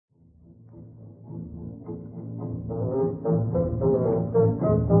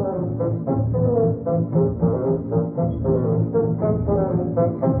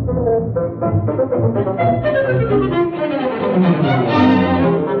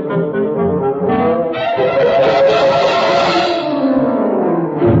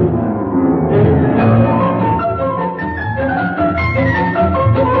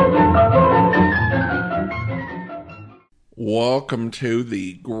welcome to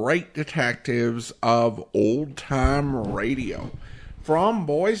the Great Detectives of Old Time Radio. From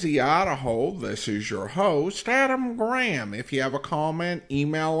Boise, Idaho, this is your host, Adam Graham. If you have a comment,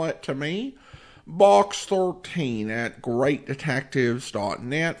 email it to me,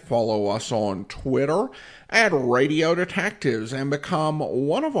 box13@greatdetectives.net. Follow us on Twitter at Radio Detectives and become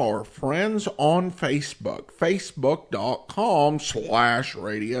one of our friends on Facebook,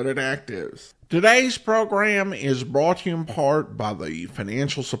 facebook.com/Radio Detectives. Today's program is brought to you in part by the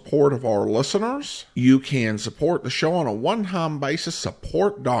financial support of our listeners. You can support the show on a one-time basis,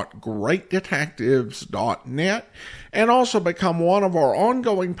 support.greatdetectives.net, and also become one of our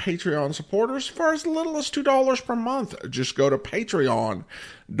ongoing Patreon supporters for as little as $2 per month. Just go to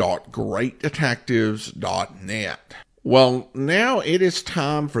patreon.greatdetectives.net. Well, now it is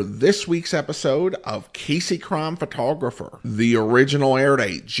time for this week's episode of Casey Crime Photographer. The original air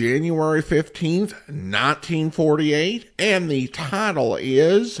date, January 15th, 1948, and the title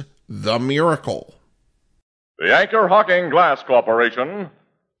is The Miracle. The Anchor Hawking Glass Corporation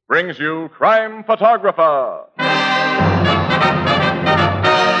brings you Crime Photographer.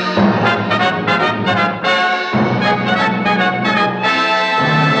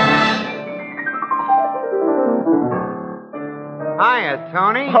 Hiya,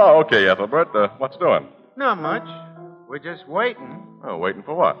 Tony. Oh, okay, Ethelbert. What's doing? Not much. We're just waiting. Oh, waiting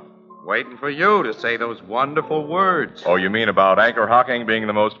for what? Waiting for you to say those wonderful words. Oh, you mean about Anchor Hawking being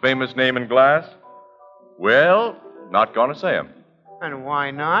the most famous name in glass? Well, not going to say 'em. And why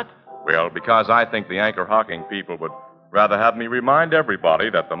not? Well, because I think the Anchor Hawking people would rather have me remind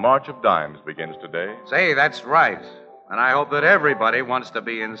everybody that the March of Dimes begins today. Say, that's right. And I hope that everybody wants to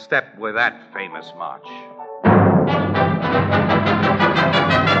be in step with that famous march.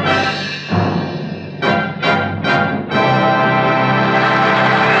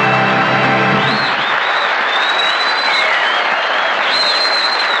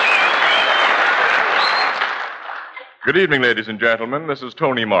 Good evening, ladies and gentlemen. This is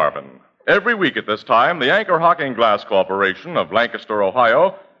Tony Marvin. Every week at this time, the Anchor Hawking Glass Corporation of Lancaster,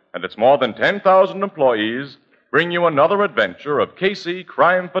 Ohio, and its more than 10,000 employees bring you another adventure of Casey,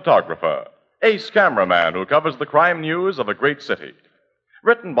 crime photographer, ace cameraman who covers the crime news of a great city.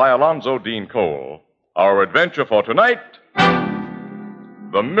 Written by Alonzo Dean Cole, our adventure for tonight,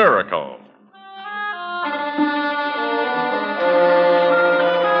 The Miracle.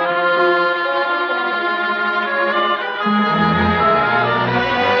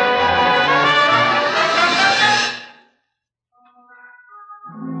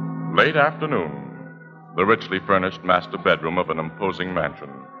 Late afternoon, the richly furnished master bedroom of an imposing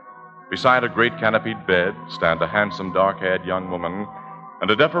mansion. Beside a great canopied bed stand a handsome, dark-haired young woman and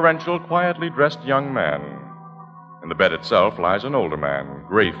a deferential, quietly dressed young man. In the bed itself lies an older man,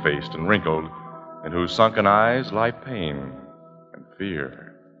 gray-faced and wrinkled, in whose sunken eyes lie pain and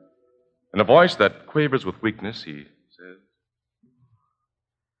fear. In a voice that quavers with weakness, he says,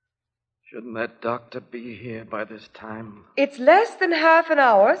 "Shouldn't that doctor be here by this time?" It's less than half an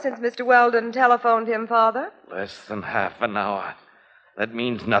hour since Mr. Weldon telephoned him, Father. Less than half an hour. That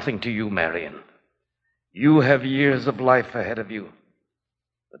means nothing to you, Marion. You have years of life ahead of you.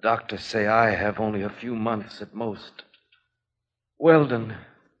 The doctors say I have only a few months at most. Weldon,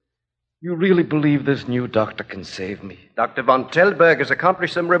 you really believe this new doctor can save me? Dr. von Tellberg has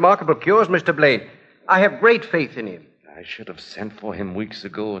accomplished some remarkable cures, Mr. Blaine. I have great faith in him. I should have sent for him weeks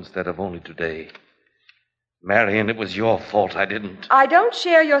ago instead of only today. Marion, it was your fault I didn't. I don't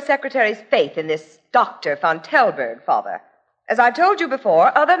share your secretary's faith in this Dr. von Tellberg, Father. As I've told you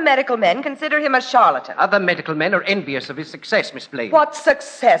before, other medical men consider him a charlatan. Other medical men are envious of his success, Miss Blaine. What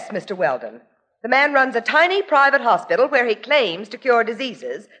success, Mr. Weldon? The man runs a tiny private hospital where he claims to cure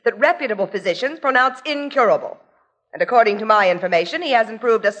diseases that reputable physicians pronounce incurable. And according to my information, he hasn't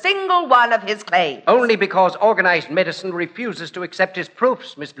proved a single one of his claims. Only because organized medicine refuses to accept his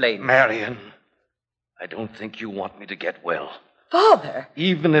proofs, Miss Blaine. Marion, I don't think you want me to get well. Father!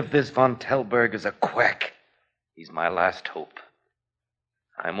 Even if this von Tellberg is a quack, he's my last hope.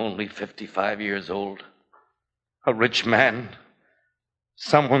 I'm only 55 years old. A rich man.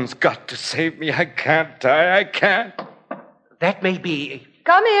 Someone's got to save me. I can't die. I can't. That may be.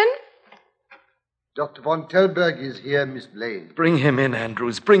 Come in. Dr. von Tellberg is here, Miss Blaine. Bring him in,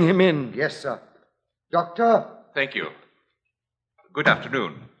 Andrews. Bring him in. Yes, sir. Doctor? Thank you. Good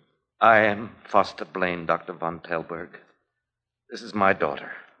afternoon. I am Foster Blaine, Dr. von Tellberg. This is my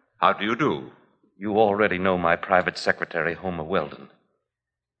daughter. How do you do? You already know my private secretary, Homer Weldon.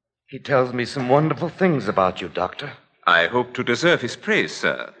 He tells me some wonderful things about you, Doctor. I hope to deserve his praise,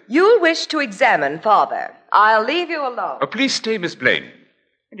 sir. You'll wish to examine Father. I'll leave you alone. Please stay, Miss Blaine.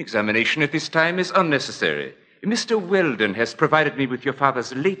 An examination at this time is unnecessary. Mr. Weldon has provided me with your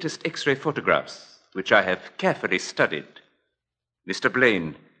father's latest X-ray photographs, which I have carefully studied. Mr.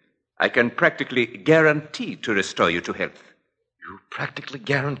 Blaine, I can practically guarantee to restore you to health. You practically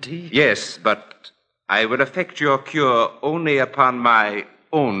guarantee? Yes, but I will effect your cure only upon my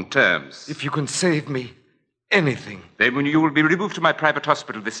own terms. If you can save me anything. Then you will be removed to my private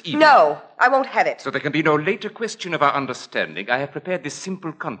hospital this evening. No, I won't have it. So there can be no later question of our understanding. I have prepared this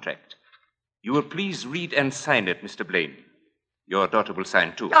simple contract. You will please read and sign it, Mr. Blaine. Your daughter will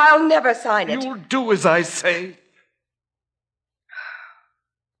sign too. I'll never sign it. You'll do as I say.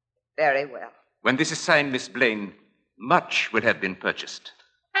 Very well. When this is signed, Miss Blaine, much will have been purchased.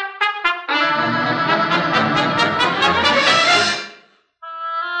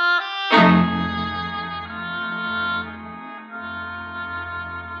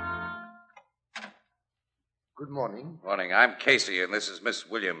 Good morning. Morning. I'm Casey, and this is Miss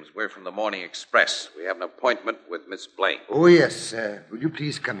Williams. We're from the Morning Express. We have an appointment with Miss Blaine. Oh, yes. Will you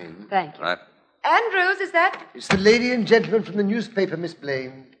please come in? Thank you. Right? Andrews, is that? It's the lady and gentleman from the newspaper, Miss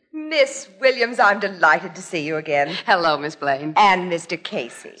Blaine. Miss Williams, I'm delighted to see you again. Hello, Miss Blaine. And Mr.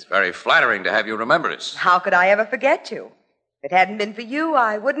 Casey. It's very flattering to have you remember us. How could I ever forget you? If it hadn't been for you,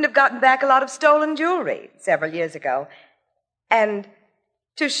 I wouldn't have gotten back a lot of stolen jewelry several years ago. And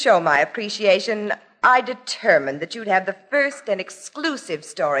to show my appreciation, I determined that you'd have the first and exclusive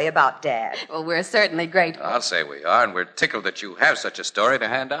story about Dad. Well, we're certainly grateful. I'll say we are, and we're tickled that you have such a story to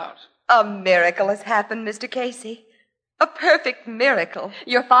hand out. A miracle has happened, Mr. Casey. A perfect miracle.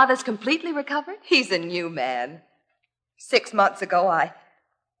 Your father's completely recovered? He's a new man. 6 months ago,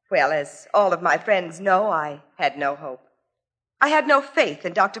 well, as all of my friends know, I had no hope. I had no faith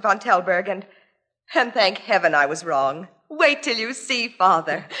in Dr. von Telberg, and thank heaven I was wrong. Wait till you see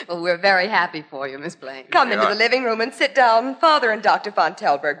Father. Well, we're very happy for you, Miss Blaine. Come into the living room and sit down. Father and Dr. von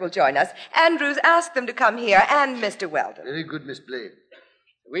Telberg will join us. Andrews, ask them to come here, and Mr. Weldon. Very good, Miss Blaine.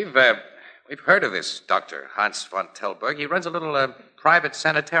 We've heard of this Dr. Hans von Telberg. He runs a little private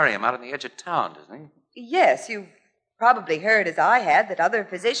sanitarium out on the edge of town, doesn't he? Yes, you've probably heard, as I had, that other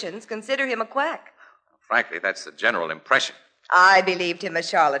physicians consider him a quack. Frankly, that's the general impression. I believed him a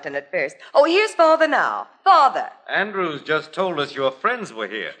charlatan at first. Oh, here's Father now. Father. Andrews just told us your friends were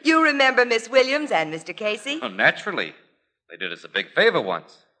here. You remember Miss Williams and Mr. Casey? Oh, naturally. They did us a big favor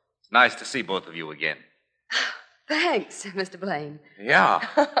once. It's nice to see both of you again. Thanks, Mr. Blaine. Yeah.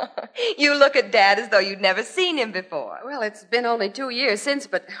 You look at Dad as though you'd never seen him before. Well, it's been only 2 years since,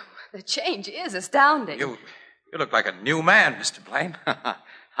 but the change is astounding. You look like a new man, Mr. Blaine.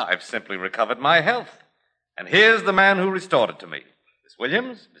 I've simply recovered my health. And here's the man who restored it to me. Miss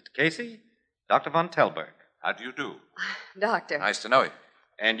Williams, Mr. Casey, Dr. von Telberg. How do you do? Doctor. Nice to know you.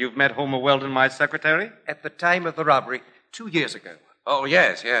 And you've met Homer Weldon, my secretary? At the time of the robbery, 2 years ago. Oh,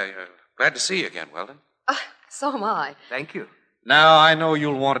 yes, yeah. Glad to see you again, Weldon. So am I. Thank you. Now, I know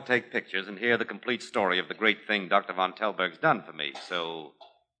you'll want to take pictures and hear the complete story of the great thing Dr. von Telberg's done for me, so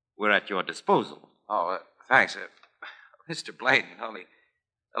we're at your disposal. Oh, thanks. Mr. Blaine, only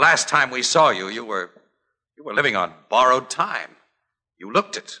the last time we saw you, you were living on borrowed time. You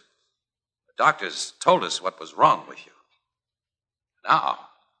looked it. The doctors told us what was wrong with you. Now,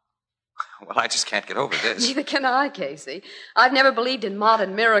 well, I just can't get over this. Neither can I, Casey. I've never believed in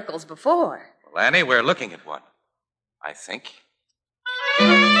modern miracles before. Well, Annie, we're looking at one, I think.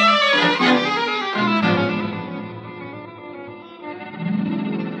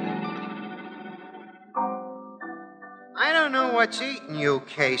 I don't know what's eating you,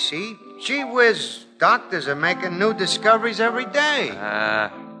 Casey. Gee whiz, doctors are making new discoveries every day.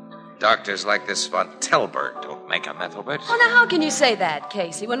 Doctors like this von Telberg don't make them, Ethelbert. Well, now, how can you say that,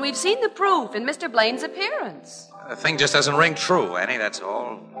 Casey, when we've seen the proof in Mr. Blaine's appearance? The thing just doesn't ring true, Annie, that's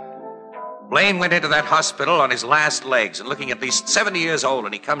all. Blaine went into that hospital on his last legs and looking at least 70 years old,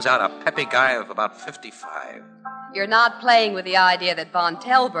 and he comes out a peppy guy of about 55. You're not playing with the idea that von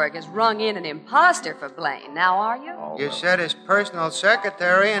Telberg has rung in an imposter for Blaine, now are you? You said his personal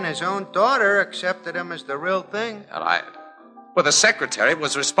secretary and his own daughter accepted him as the real thing. Well, the secretary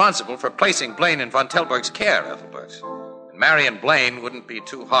was responsible for placing Blaine in von Telberg's care, Ethelbert. And Marion Blaine wouldn't be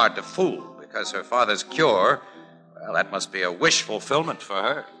too hard to fool, because her father's cure, well, that must be a wish fulfillment for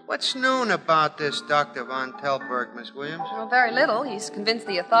her. What's known about this Dr. von Telberg, Miss Williams? Well, very little. He's convinced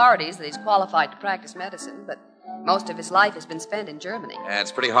the authorities that he's qualified to practice medicine, but most of his life has been spent in Germany. Yeah,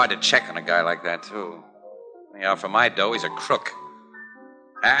 it's pretty hard to check on a guy like that, too. Anyhow, for my dough, he's a crook.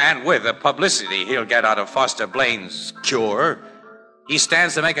 And with the publicity he'll get out of Foster Blaine's cure, he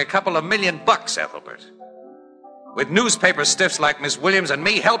stands to make a couple of $1 million, Ethelbert. With newspaper stiffs like Miss Williams and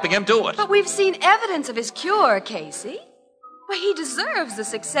me helping him do it. But we've seen evidence of his cure, Casey. Well, he deserves the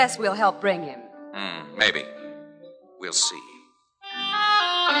success we'll help bring him. Maybe. we'll see.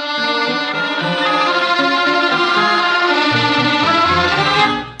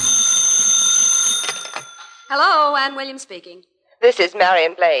 Hello, Ann Williams speaking. This is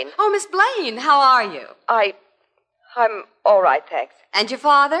Marion Blaine. Oh, Miss Blaine, how are you? I'm all right, thanks. And your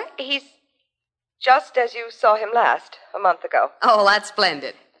father? He's just as you saw him last, a month ago. Oh, that's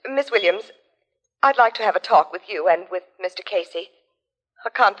splendid. Miss Williams, I'd like to have a talk with you and with Mr. Casey. A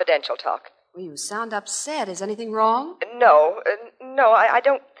confidential talk. Well, you sound upset. Is anything wrong? No, I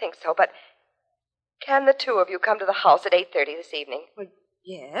don't think so, but can the two of you come to the house at 8:30 this evening? Well,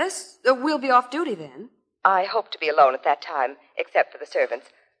 yes. We'll be off duty then. I hope to be alone at that time, except for the servants.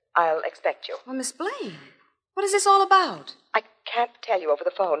 I'll expect you. Well, Miss Blaine, what is this all about? I can't tell you over the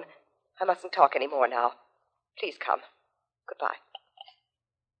phone. I mustn't talk any more now. Please come. Goodbye.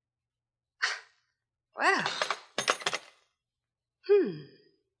 Well.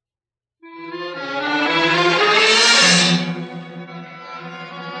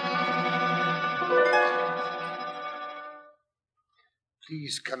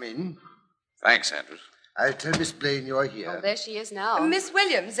 Please come in. Thanks, Andrews. I'll tell Miss Blaine you're here. Oh, there she is now. Miss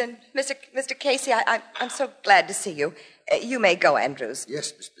Williams and Mr. Casey, I'm so glad to see you. You may go, Andrews.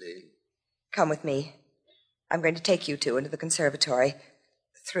 Yes, Miss Blaine. Come with me. I'm going to take you two into the conservatory.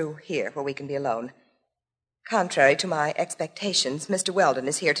 Through here, where we can be alone. Contrary to my expectations, Mr. Weldon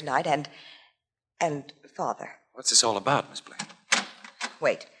is here tonight, and Father. What's this all about, Miss Blaine?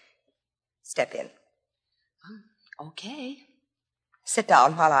 Wait. Step in. Okay. Sit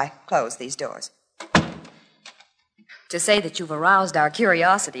down while I close these doors. To say that you've aroused our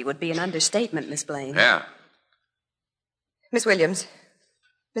curiosity would be an understatement, Miss Blaine. Yeah. Miss Williams,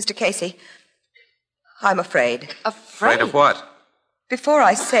 Mr. Casey, I'm afraid. Afraid? Afraid of what? Before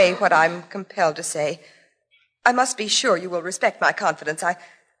I say what I'm compelled to say, I must be sure you will respect my confidence.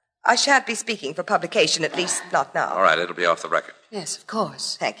 I shan't be speaking for publication, at least not now. All right, it'll be off the record. Yes, of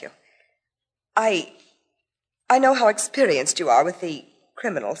course. Thank you. I know how experienced you are with the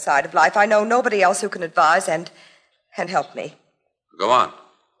criminal side of life. I know nobody else who can advise and help me. Go on.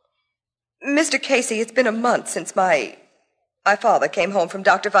 Mr. Casey, it's been a month since my father came home from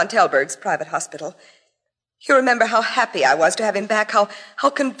Dr. von Telberg's private hospital. You remember how happy I was to have him back, how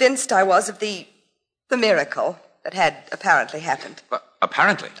convinced I was of the miracle that had apparently happened. But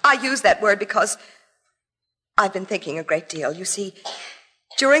apparently? I use that word because I've been thinking a great deal. You see,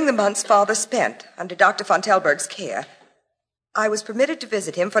 during the months Father spent under Dr. von Telberg's care, I was permitted to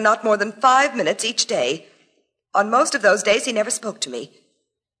visit him for not more than 5 minutes each day. On most of those days, he never spoke to me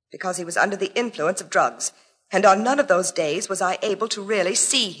because he was under the influence of drugs. And on none of those days was I able to really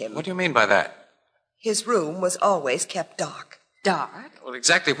see him. What do you mean by that? His room was always kept dark. Dark? Well,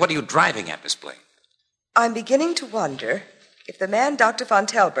 exactly what are you driving at, Miss Blaine? I'm beginning to wonder if the man Dr. von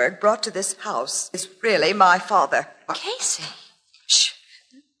Telberg brought to this house is really my father. Casey. Shh.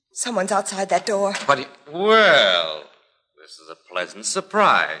 Someone's outside that door. What do you... Well, this is a pleasant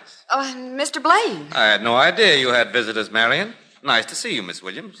surprise. Oh, Mr. Blaine. I had no idea you had visitors, Marion. Nice to see you, Miss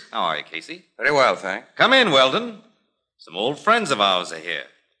Williams. How are you, Casey? Very well, thanks. Come in, Weldon. Some old friends of ours are here.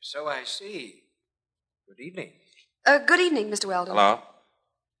 So I see. Good evening. Good evening, Mr. Weldon. Hello?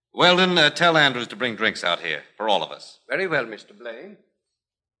 Weldon, tell Andrews to bring drinks out here for all of us. Very well, Mr. Blaine.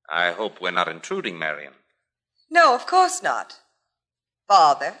 I hope we're not intruding, Marion. No, of course not.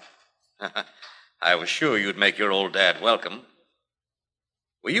 Father. I was sure you'd make your old dad welcome.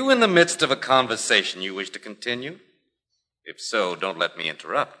 Were you in the midst of a conversation you wish to continue? If so, don't let me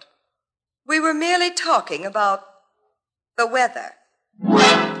interrupt. We were merely talking about the weather.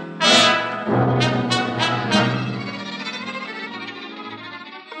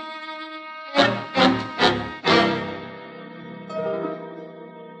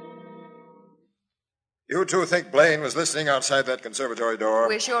 You two think Blaine was listening outside that conservatory door?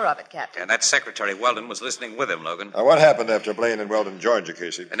 We're sure of it, Captain. And that Secretary Weldon was listening with him, Logan. What happened after Blaine and Weldon joined you,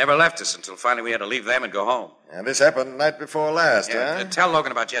 Casey? They never left us until finally we had to leave them and go home. And this happened the night before last, huh? Tell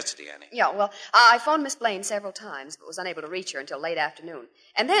Logan about yesterday, Annie. Yeah, well, I phoned Miss Blaine several times, but was unable to reach her until late afternoon.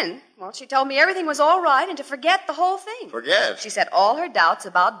 And then, well, she told me everything was all right and to forget the whole thing. Forget? She said all her doubts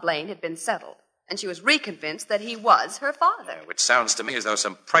about Blaine had been settled, and she was reconvinced that he was her father. Which sounds to me as though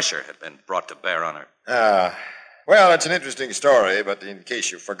some pressure had been brought to bear on her. Well, it's an interesting story, but in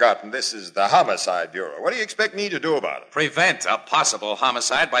case you've forgotten, this is the Homicide Bureau. What do you expect me to do about it? Prevent a possible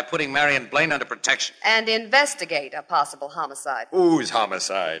homicide by putting Marion Blaine under protection. And investigate a possible homicide. Whose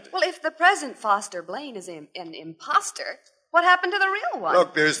homicide? Well, if the present Foster Blaine is an imposter, What happened to the real one?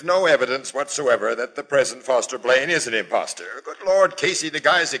 Look, there's no evidence whatsoever that the present Foster Blaine is an imposter. Good Lord, Casey, the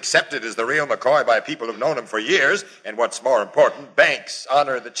guy's accepted as the real McCoy by people who've known him for years. And what's more important, banks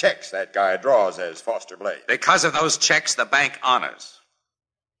honor the checks that guy draws as Foster Blaine. Because of those checks, the bank honors.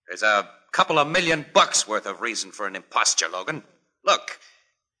 There's a couple of $1 million worth of reason for an imposture, Logan. Look,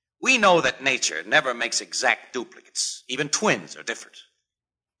 we know that nature never makes exact duplicates. Even twins are different.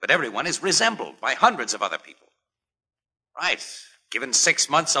 But everyone is resembled by hundreds of other people. Right. Given 6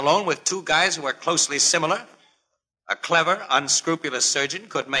 months alone with two guys who are closely similar, a clever, unscrupulous surgeon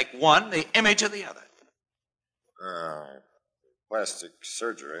could make one the image of the other. Plastic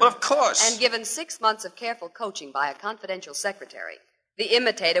surgery. Well, of course. And given 6 months of careful coaching by a confidential secretary, the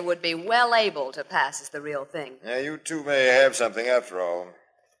imitator would be well able to pass as the real thing. Yeah, you two may have something after all.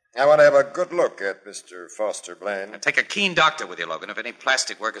 I want to have a good look at Mr. Foster Blaine. Now, take a keen doctor with you, Logan. If any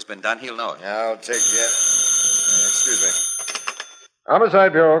plastic work has been done, he'll know it. I'll take you. Excuse me.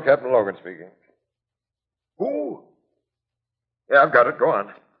 Homicide Bureau, Captain Logan speaking. Who? Yeah, I've got it. Go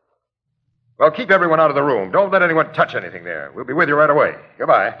on. Well, keep everyone out of the room. Don't let anyone touch anything there. We'll be with you right away.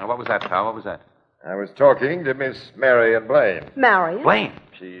 Goodbye. Now, what was that, pal? What was that? I was talking to Miss Marion Blaine. Marion? Blaine.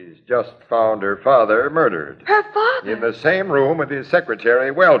 She's just found her father murdered. Her father? In the same room with his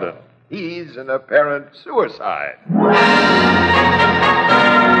secretary, Weldon. He's an apparent suicide.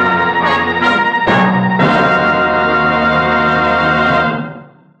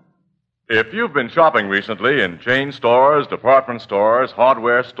 If you've been shopping recently in chain stores, department stores,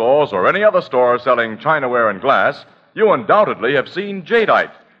 hardware stores, or any other store selling chinaware and glass, you undoubtedly have seen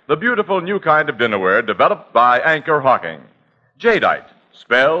Jadeite, the beautiful new kind of dinnerware developed by Anchor Hocking. Jadeite,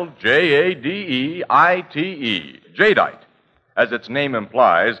 spelled Jadeite, Jadeite. As its name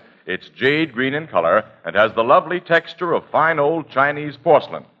implies, it's jade green in color and has the lovely texture of fine old Chinese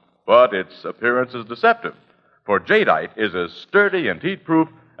porcelain. But its appearance is deceptive, for Jadeite is as sturdy and heat-proof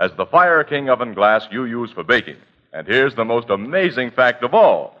as the Fire King oven glass you use for baking. And here's the most amazing fact of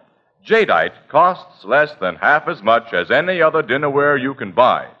all. Jadeite costs less than half as much as any other dinnerware you can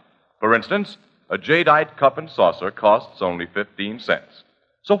buy. For instance, a Jadeite cup and saucer costs only 15 cents.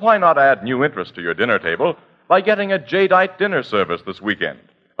 So why not add new interest to your dinner table by getting a Jadeite dinner service this weekend?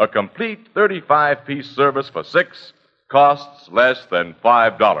 A complete 35-piece service for $6 costs less than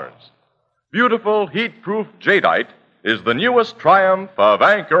 $5. Beautiful, heat-proof Jadeite is the newest triumph of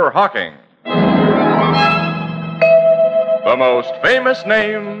Anchor Hocking. The most famous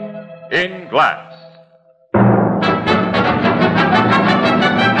name in glass.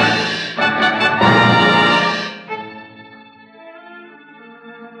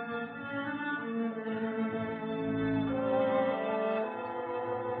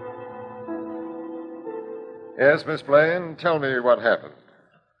 Yes, Miss Blaine, tell me what happened.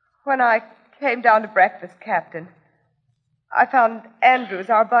 When I came down to breakfast, Captain, I found Andrews,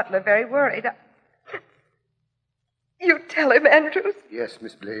 our butler, very worried. You tell him, Andrews? Yes,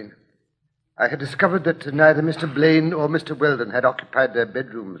 Miss Blaine. I had discovered that neither Mr. Blaine or Mr. Weldon had occupied their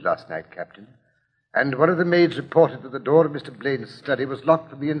bedrooms last night, Captain. And one of the maids reported that the door of Mr. Blaine's study was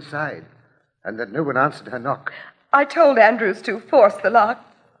locked from the inside, and that no one answered her knock. I told Andrews to force the lock.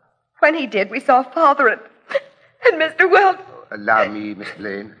 When he did, we saw Father and Mr. Weldon. Allow me, Miss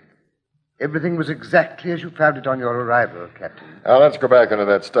Blaine. Everything was exactly as you found it on your arrival, Captain. Now, let's go back into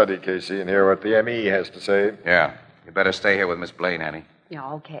that study, Casey, and hear what the M.E. has to say. Yeah. You better stay here with Miss Blaine, Annie.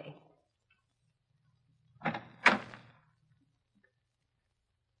 Yeah, okay.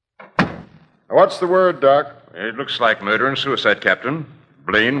 What's the word, Doc? It looks like murder and suicide, Captain.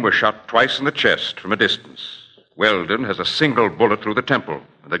 Blaine was shot twice in the chest from a distance. Weldon has a single bullet through the temple.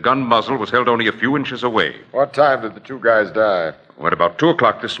 The gun muzzle was held only a few inches away. What time did the two guys die? At about 2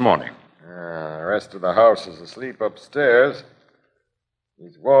 o'clock this morning. The rest of the house is asleep upstairs.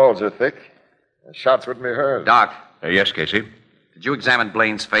 These walls are thick. The shots wouldn't be heard. Doc. Yes, Casey? Did you examine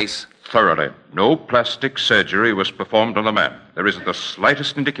Blaine's face? Thoroughly. No plastic surgery was performed on the man. There isn't the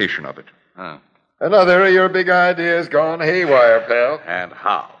slightest indication of it. Huh. Another of your big ideas gone haywire, pal. And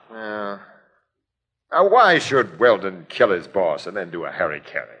how? Now, why should Weldon kill his boss and then do a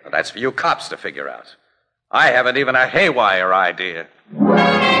harry-carry? Well, that's for you cops to figure out. I haven't even a haywire idea.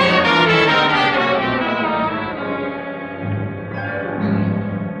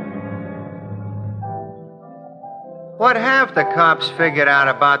 What have the cops figured out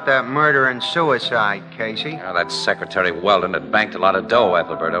about that murder and suicide, Casey? Well, that Secretary Weldon had banked a lot of dough,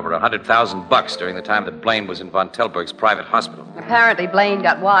 Ethelbert, over $100,000 during the time that Blaine was in Von Telberg's private hospital. Apparently, Blaine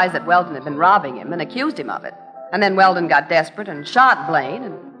got wise that Weldon had been robbing him and accused him of it. And then Weldon got desperate and shot Blaine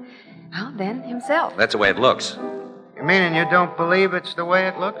and, well, then himself. That's the way it looks. You mean you don't believe it's the way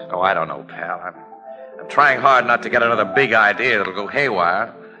it looks? Oh, I don't know, pal. I'm trying hard not to get another big idea that'll go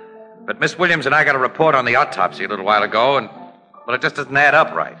haywire. But Miss Williams and I got a report on the autopsy a little while ago, and, well, it just doesn't add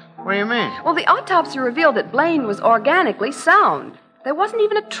up right. What do you mean? Well, the autopsy revealed that Blaine was organically sound. There wasn't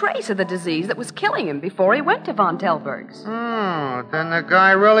even a trace of the disease that was killing him before he went to Von Telberg's. Oh, then the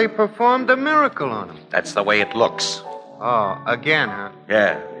guy really performed a miracle on him. That's the way it looks. Oh, again, huh?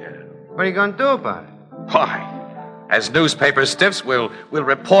 Yeah. What are you going to do about it? Why? As newspaper stiffs, we'll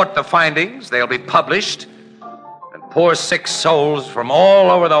report the findings. They'll be published. And poor sick souls from all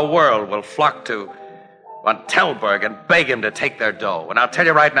over the world will flock to Von Telberg and beg him to take their dough. And I'll tell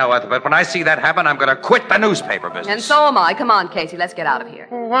you right now, Ethelbert, when I see that happen, I'm going to quit the newspaper business. And so am I. Come on, Casey, let's get out of here.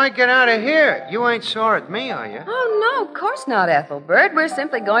 Well, why get out of here? You ain't sore at me, are you? Oh, no, of course not, Ethelbert. We're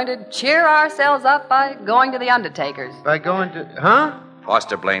simply going to cheer ourselves up by going to the undertaker's. By going to... Huh?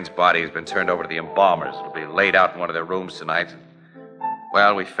 Foster Blaine's body has been turned over to the embalmers. It'll be laid out in one of their rooms tonight.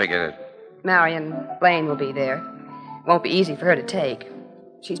 Well, we figured it. Marion Blaine will be there. Won't be easy for her to take.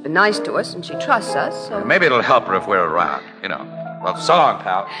 She's been nice to us, and she trusts us, so... Maybe it'll help her if we're around, you know. Well, so long,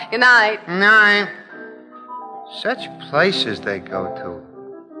 pal. Good night. Night. Such places they go to.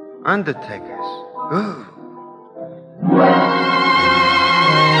 Undertakers. Ooh.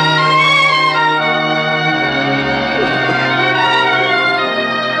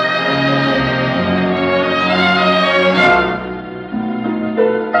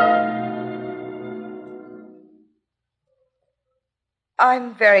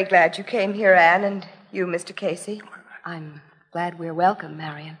 I'm very glad you came here, Anne, and you, Mr. Casey. I'm glad we're welcome,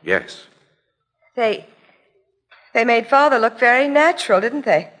 Marion. Yes. They made Father look very natural, didn't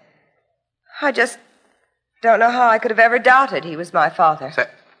they? I just don't know how I could have ever doubted he was my father.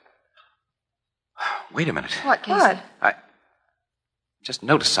 Wait a minute. What, Casey? What? I just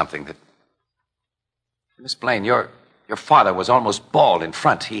noticed something that... Miss Blaine, your father was almost bald in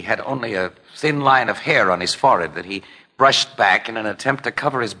front. He had only a thin line of hair on his forehead that he brushed back in an attempt to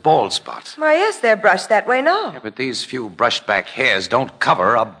cover his bald spot. Why, yes, they're brushed that way now. Yeah, but these few brushed back hairs don't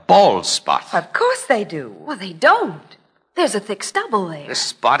cover a bald spot. Of course they do. Well, they don't. There's a thick stubble there. This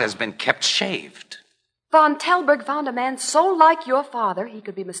spot has been kept shaved. Von Telberg found a man so like your father he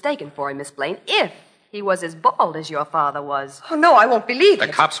could be mistaken for him, Miss Blaine, if he was as bald as your father was. Oh, no, I won't believe The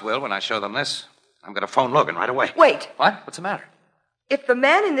it. cops will when I show them this. I'm going to phone Logan right away. Wait. What? What's the matter? If the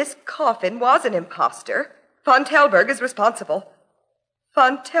man in this coffin was an imposter, Von Telberg is responsible.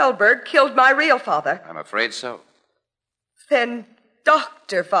 Von Telberg killed my real father. I'm afraid so. Then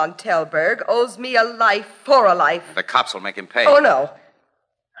Dr. Von Telberg owes me a life for a life. The cops will make him pay. Oh, no.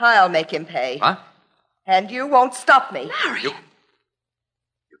 I'll make him pay. Huh? And you won't stop me. You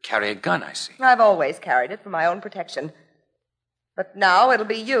carry a gun, I see. I've always carried it for my own protection. But now it'll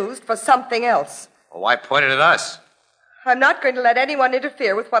be used for something else. Well, why point it at us? I'm not going to let anyone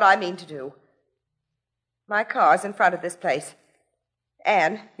interfere with what I mean to do. My car's in front of this place.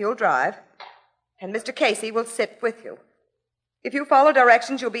 Anne, you'll drive. And Mr. Casey will sit with you. If you follow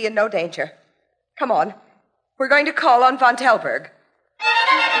directions, you'll be in no danger. Come on. We're going to call on Von Telberg.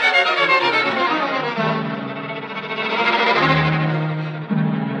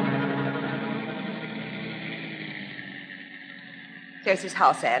 There's his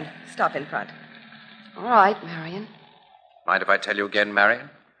house, Anne. Stop in front. All right, Marion. Mind if I tell you again, Marion?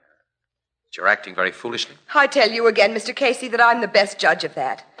 That you're acting very foolishly? I tell you again, Mr. Casey, that I'm the best judge of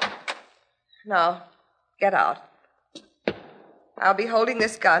that. Now, get out. I'll be holding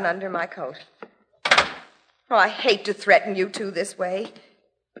this gun under my coat. Oh, I hate to threaten you two this way.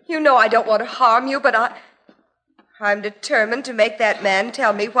 You know I don't want to harm you, but I'm determined to make that man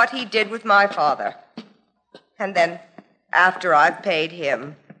tell me what he did with my father. And then, after I've paid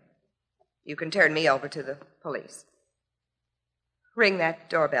him, you can turn me over to the police. Ring that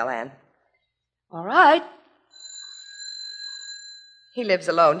doorbell, Anne. All right. He lives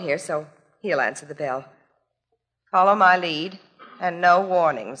alone here, so he'll answer the bell. Follow my lead, and no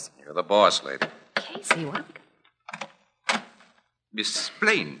warnings. You're the boss, lady. Casey, what? Miss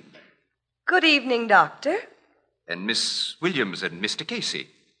Blaine. Good evening, Doctor. And Miss Williams and Mr. Casey.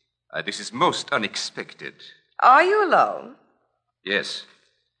 This is most unexpected. Are you alone? Yes.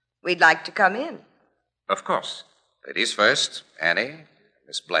 We'd like to come in. Of course. Ladies first. Annie,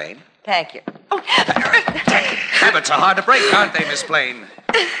 Miss Blaine. Thank you. Habits are hard to break, aren't they, Miss Blaine?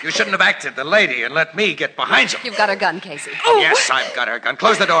 You shouldn't have acted the lady and let me get behind you. You've got her gun, Casey. Yes, I've got her gun.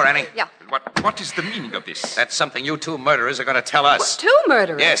 Close the door, Annie. Yeah. What is the meaning of this? That's something you two murderers are going to tell us. Two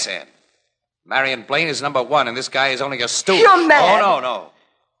murderers? Yes, Anne. Marion Blaine is number one, and this guy is only a stooge. You're mad. Oh, no.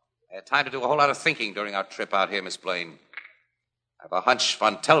 I had time to do a whole lot of thinking during our trip out here, Miss Blaine. I have a hunch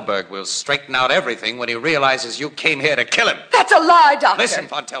Von Telberg will straighten out everything when he realizes you came here to kill him. That's a lie, Doctor. Listen,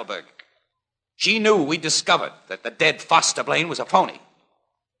 Von Telberg. She knew we discovered that the dead Foster Blaine was a phony.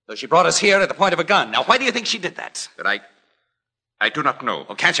 So she brought us here at the point of a gun. Now, why do you think she did that? But I do not know.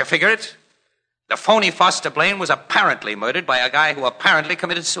 Well, can't you figure it? The phony Foster Blaine was apparently murdered by a guy who apparently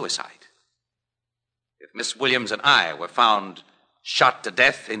committed suicide. If Miss Williams and I were found shot to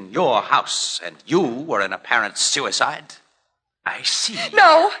death in your house and you were an apparent suicide, I see.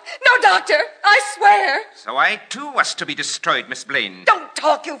 No, Doctor, I swear. So I, too, was to be destroyed, Miss Blaine. Don't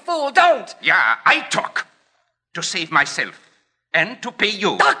talk, you fool, don't. Yeah, I talk. To save myself. And to pay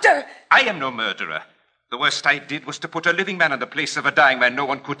you. Doctor! I am no murderer. The worst I did was to put a living man in the place of a dying man no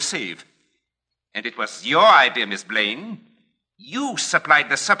one could save. And it was your idea, Miss Blaine. You supplied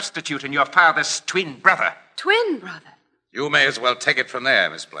the substitute in your father's twin brother. Twin brother? You may as well take it from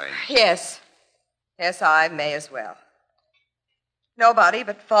there, Miss Blaine. Yes, I may as well. Nobody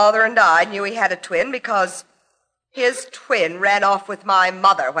but Father and I knew he had a twin because his twin ran off with my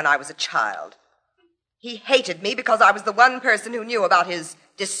mother when I was a child. He hated me because I was the one person who knew about his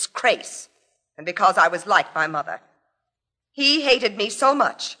disgrace and because I was like my mother. He hated me so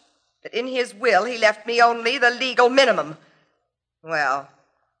much that in his will he left me only the legal minimum. Well,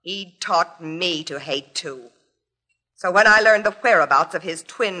 he taught me to hate too. So when I learned the whereabouts of his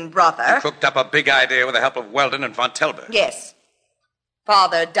twin brother... You cooked up a big idea with the help of Weldon and von Telberg. Yes.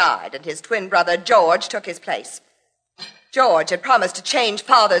 Father died, and his twin brother George took his place. George had promised to change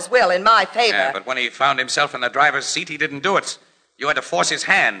Father's will in my favor. Yeah, but when he found himself in the driver's seat, he didn't do it. You had to force his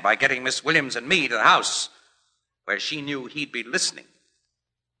hand by getting Miss Williams and me to the house, where she knew he'd be listening.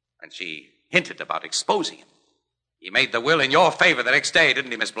 And she hinted about exposing him. He made the will in your favor the next day,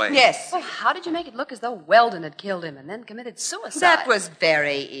 didn't he, Miss Blaine? Yes. Well, how did you make it look as though Weldon had killed him and then committed suicide? That was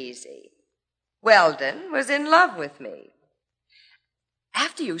very easy. Weldon was in love with me.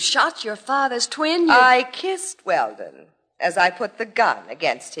 After you shot your father's twin, I kissed Weldon as I put the gun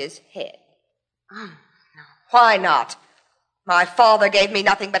against his head. Oh, no. Why not? My father gave me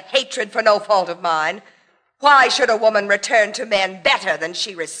nothing but hatred for no fault of mine. Why should a woman return to men better than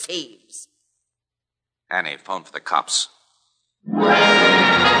she receives? Annie, phone for the cops.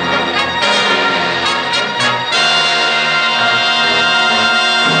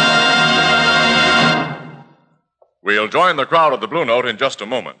 We'll join the crowd at the Blue Note in just a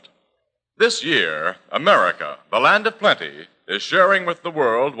moment. This year, America, the land of plenty, is sharing with the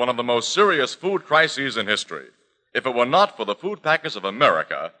world one of the most serious food crises in history. If it were not for the Food Packers of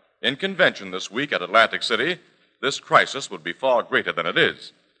America in convention this week at Atlantic City, this crisis would be far greater than it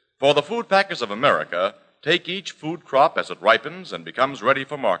is. For the Food Packers of America take each food crop as it ripens and becomes ready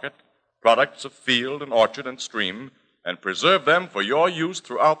for market, products of field and orchard and stream, and preserve them for your use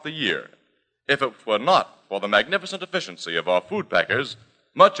throughout the year. If it were not for the magnificent efficiency of our food packers,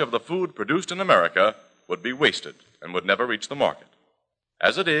 much of the food produced in America would be wasted and would never reach the market.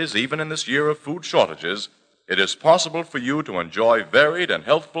 As it is, even in this year of food shortages, it is possible for you to enjoy varied and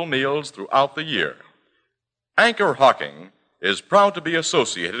healthful meals throughout the year. Anchor Hocking is proud to be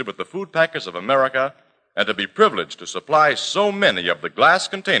associated with the Food Packers of America and to be privileged to supply so many of the glass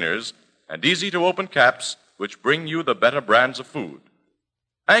containers and easy-to-open caps which bring you the better brands of food.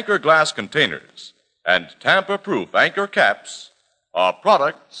 Anchor glass containers and tamper-proof Anchor caps are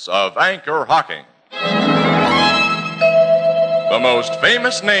products of Anchor Hocking, the most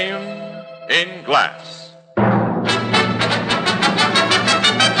famous name in glass.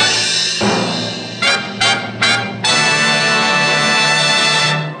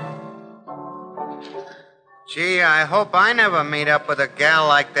 Gee, I hope I never meet up with a gal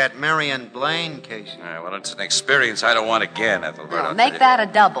like that Marion Blaine, Casey. Well, it's an experience I don't want again, Ethelbert. Well, make that a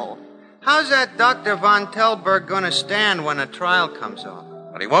double. How's that Dr. von Telberg going to stand when a trial comes off?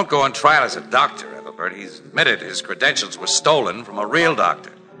 Well, he won't go on trial as a doctor, Ethelbert. He's admitted his credentials were stolen from a real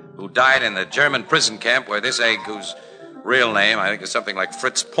doctor who died in the German prison camp where this egg, whose real name, I think, is something like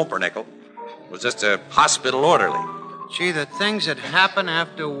Fritz Pumpernickel, was just a hospital orderly. Gee, the things that happen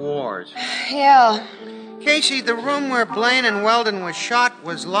after wars. Yeah. Casey, the room where Blaine and Weldon were shot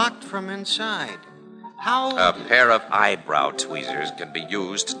was locked from inside. How... A pair of eyebrow tweezers can be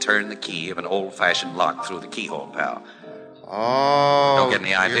used to turn the key of an old-fashioned lock through the keyhole, pal. Oh... Don't get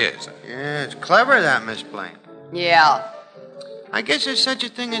any ideas. Yeah, it's clever, that, Miss Blaine. Yeah. I guess there's such a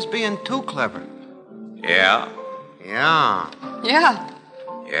thing as being too clever. Yeah? Yeah. Yeah.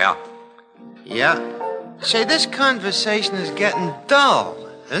 Yeah. Yeah. Say, this conversation is getting dull,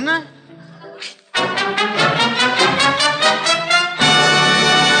 isn't it?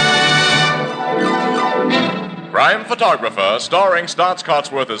 Crime Photographer, starring Stotts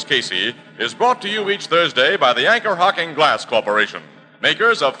Cotsworth as Casey, is brought to you each Thursday by the Anchor Hocking Glass Corporation,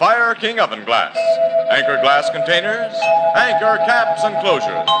 makers of Fire King Oven Glass. Anchor glass containers, Anchor caps and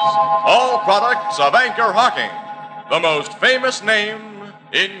closures. All products of Anchor Hocking, the most famous name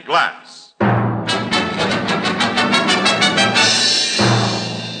in glass.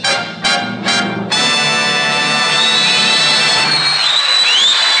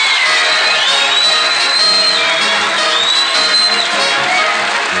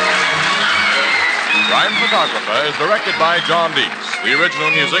 Crime Photographer is directed by John Deeks. The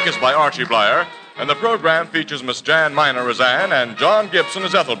original music is by Archie Blyer, and the program features Miss Jan Miner as Anne and John Gibson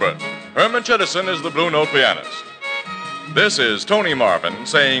as Ethelbert. Herman Chittison is the Blue Note pianist. This is Tony Marvin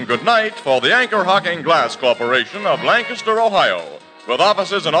saying goodnight for the Anchor Hocking Glass Corporation of Lancaster, Ohio, with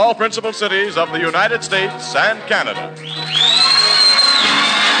offices in all principal cities of the United States and Canada. This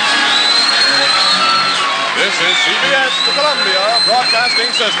is CBS, the Columbia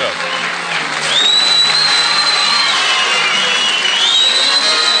Broadcasting System.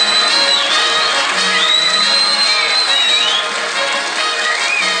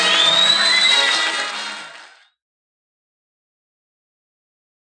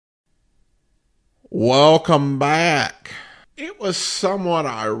 Welcome back. It was somewhat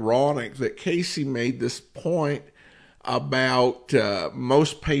ironic that Casey made this point about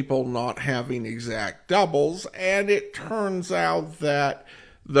most people not having exact doubles, and it turns out that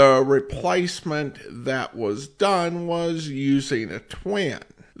the replacement that was done was using a twin.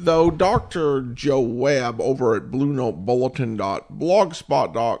 Though Dr. Joe Webb over at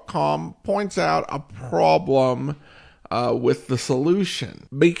BlueNoteBulletin.blogspot.com points out a problem with the solution,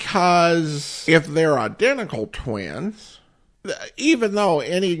 because if they're identical twins, even though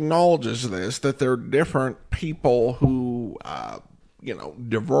Annie acknowledges this, that they're different people who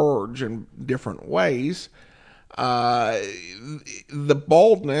diverge in different ways, the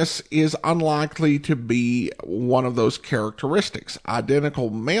baldness is unlikely to be one of those characteristics. Identical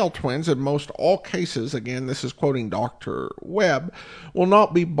male twins in most all cases, again this is quoting Dr. Webb,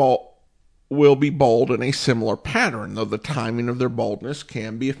 will be bald in a similar pattern, though the timing of their baldness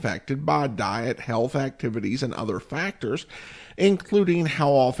can be affected by diet, health, activities, and other factors, including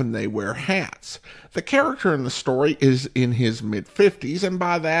how often they wear hats. The character in the story is in his mid-50s, and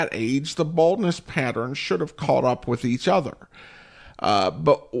by that age, the baldness patterns should have caught up with each other.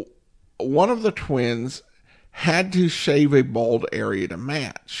 But one of the twins had to shave a bald area to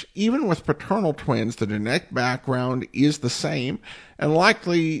match. Even with paternal twins, the genetic background is the same and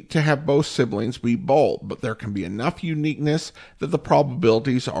likely to have both siblings be bald, but there can be enough uniqueness that the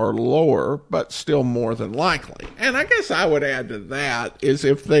probabilities are lower, but still more than likely. And I guess I would add to that is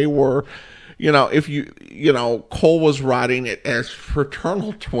if they were, if Cole was writing it as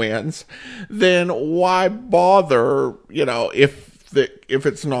fraternal twins, then why bother, if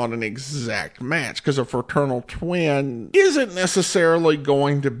it's not an exact match, because a fraternal twin isn't necessarily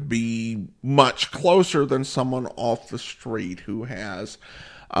going to be much closer than someone off the street who has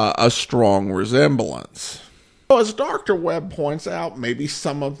a strong resemblance. As Dr. Webb points out, maybe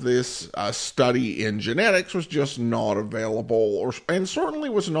some of this study in genetics was just not available, and certainly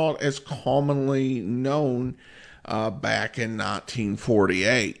was not as commonly known back in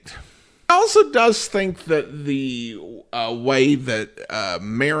 1948. He also does think that the way that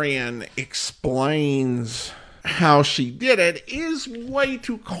Marion explains how she did it is way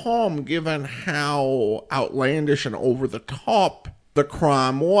too calm given how outlandish and over the top the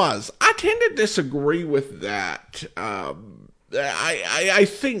crime was. I tend to disagree with that. I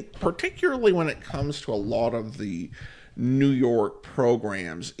think particularly when it comes to a lot of the New York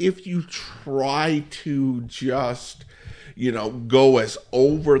programs, if you try to just go as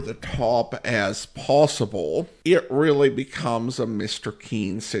over the top as possible, it really becomes a Mr.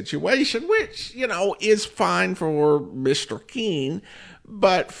 Keene situation, which, is fine for Mr. Keene,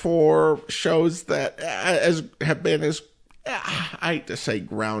 but for shows that have been as, I hate to say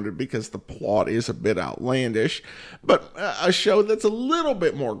grounded because the plot is a bit outlandish, but a show that's a little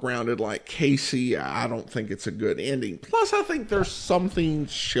bit more grounded like Casey, I don't think it's a good ending. Plus, I think there's something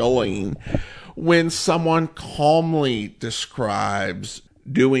chilling when someone calmly describes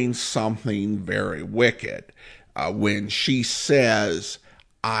doing something very wicked. When she says,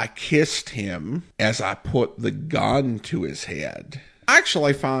 "I kissed him as I put the gun to his head," I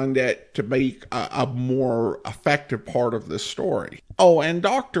actually find it to be a more effective part of the story. Oh, and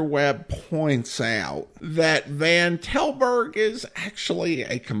Dr. Webb points out that Van Telberg is actually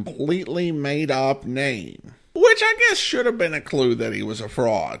a completely made-up name, which I guess should have been a clue that he was a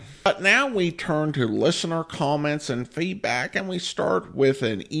fraud. But now we turn to listener comments and feedback, and we start with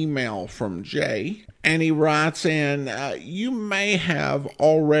an email from Jay. And he writes in, you may have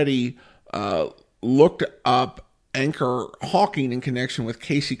already looked up Anchor Hawking in connection with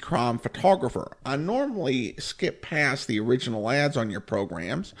Casey Crime Photographer. I normally skip past the original ads on your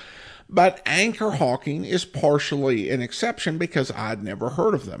programs, but Anchor Hawking is partially an exception because I'd never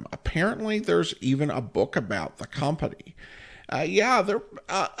heard of them. Apparently, there's even a book about the company. There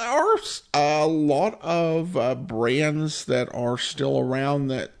are a lot of brands that are still around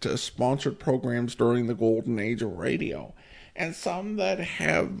that sponsored programs during the golden age of radio, and some that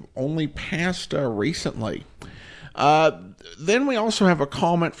have only passed recently. Then we also have a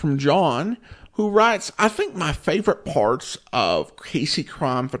comment from John, who writes, I think my favorite parts of Casey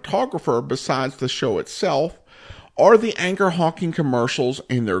Crime Photographer, besides the show itself, are the Anchor Hawking commercials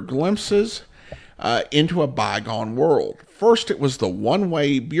and their glimpses into a bygone world. First, it was the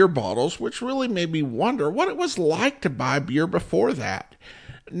one-way beer bottles, which really made me wonder what it was like to buy beer before that.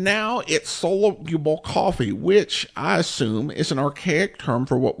 Now it's soluble coffee, which I assume is an archaic term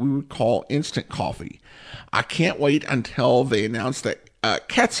for what we would call instant coffee. I can't wait until they announce that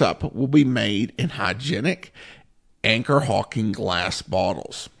ketchup will be made in hygienic Anchor Hawking glass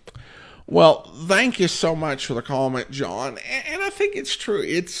bottles. Well, thank you so much for the comment, John. And I think it's true.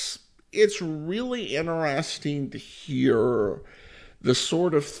 It's really interesting to hear the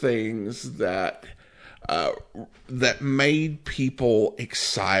sort of things that made people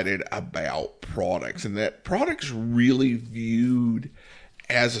excited about products, and that products really viewed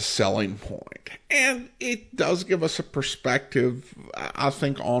as a selling point. And it does give us a perspective, I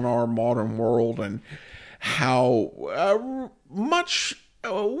think, on our modern world and how much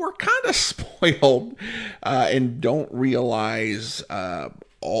we're kind of spoiled and don't realize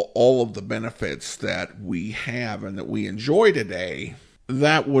all of the benefits that we have and that we enjoy today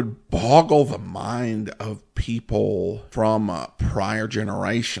that would boggle the mind of people from prior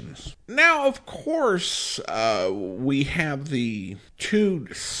generations. Now, of course, we have the two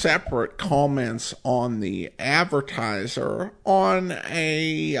separate comments on the advertiser on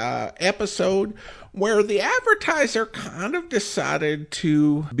a episode where the advertiser kind of decided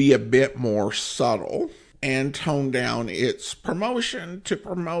to be a bit more subtle and tone down its promotion to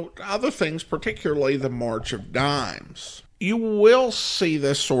promote other things, particularly the March of Dimes. You will see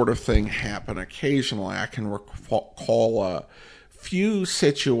this sort of thing happen occasionally. I can recall a few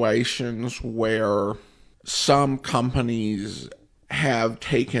situations where some companies have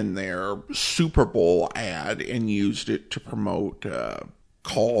taken their Super Bowl ad and used it to promote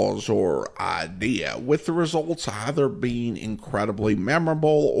cause or idea, with the results either being incredibly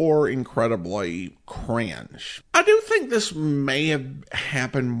memorable or incredibly cringe. I do think this may have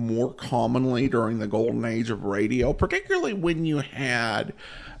happened more commonly during the golden age of radio, particularly when you had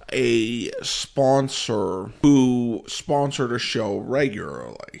a sponsor who sponsored a show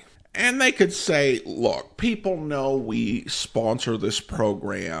regularly. And they could say, look, people know we sponsor this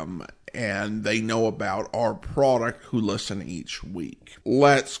program and they know about our product who listen each week.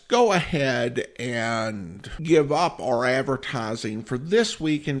 Let's go ahead and give up our advertising for this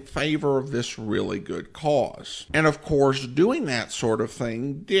week in favor of this really good cause. And of course, doing that sort of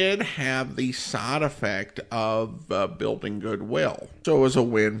thing did have the side effect of building goodwill. So it was a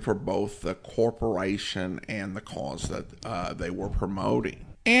win for both the corporation and the cause that they were promoting.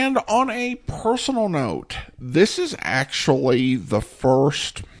 And on a personal note, this is actually the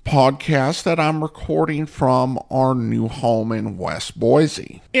first podcast that I'm recording from our new home in West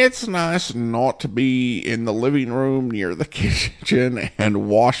Boise. It's nice not to be in the living room near the kitchen and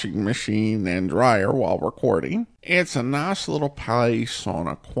washing machine and dryer while recording. It's a nice little place on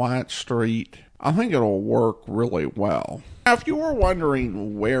a quiet street. I think it'll work really well. Now, if you were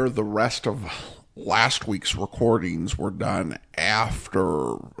wondering where the rest of last week's recordings were done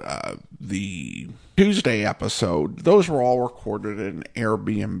after the Tuesday episode, those were all recorded in an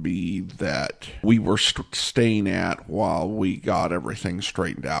Airbnb that we were staying at while we got everything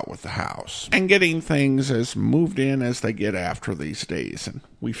straightened out with the house and getting things as moved in as they get after these days. And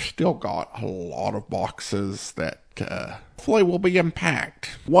we've still got a lot of boxes that hopefully will be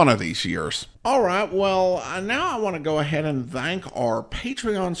unpacked one of these years. All right, well, now I want to go ahead and thank our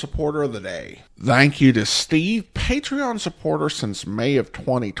Patreon supporter of the day. Thank you to Steve, Patreon supporter since May of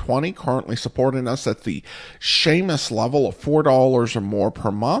 2020, currently supporting us at the Seamus level of $4 or more per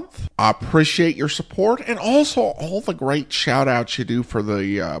month. I appreciate your support and also all the great shout outs you do for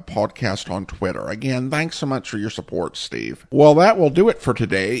the podcast on Twitter. Again, thanks so much for your support, Steve. Well, that will do it for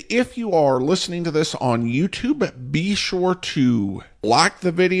today. If you are listening to this on YouTube, be sure to like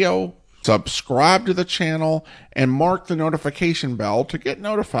the video, subscribe to the channel, and mark the notification bell to get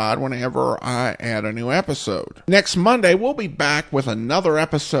notified whenever I add a new episode. Next Monday, we'll be back with another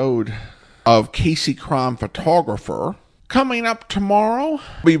episode of Casey Crime Photographer, Coming up tomorrow,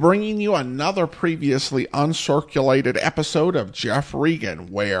 we'll be bringing you another previously uncirculated episode of Jeff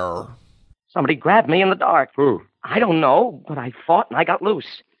Regan, where... Somebody grabbed me in the dark. Who? I don't know, but I fought and I got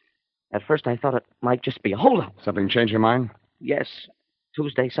loose. At first I thought it might just be a holdup. Something changed your mind? Yes.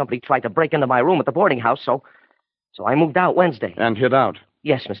 Tuesday somebody tried to break into my room at the boarding house, so I moved out Wednesday. And hid out?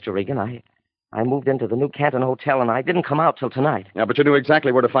 Yes, Mr. Regan. I moved into the New Canton Hotel, and I didn't come out till tonight. Yeah, but you knew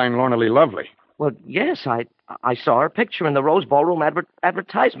exactly where to find Lorna Lee Lovely. Well, yes, I saw her picture in the Rose Ballroom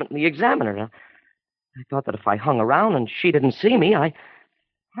advertisement in the Examiner. I thought that if I hung around and she didn't see me, I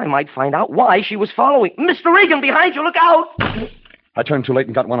might find out why she was following. Mr. Regan, behind you, look out! I turned too late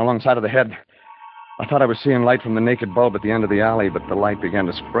and got one alongside of the head. I thought I was seeing light from the naked bulb at the end of the alley, but the light began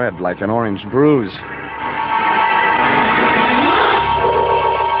to spread like an orange bruise.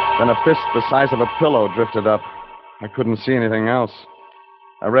 Then a fist the size of a pillow drifted up. I couldn't see anything else.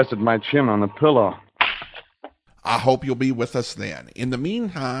 I rested my chin on the pillow. I hope you'll be with us then. In the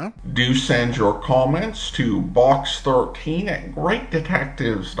meantime, do send your comments to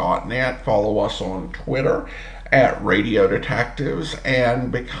box13@greatdetectives.net. Follow us on Twitter @Radio Detectives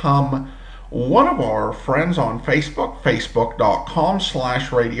and become one of our friends on Facebook,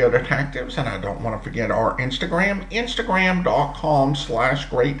 facebook.com/Radio Detectives. And I don't want to forget our Instagram,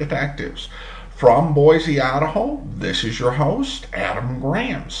 instagram.com/Great Detectives. From Boise, Idaho, this is your host, Adam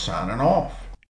Graham, signing off.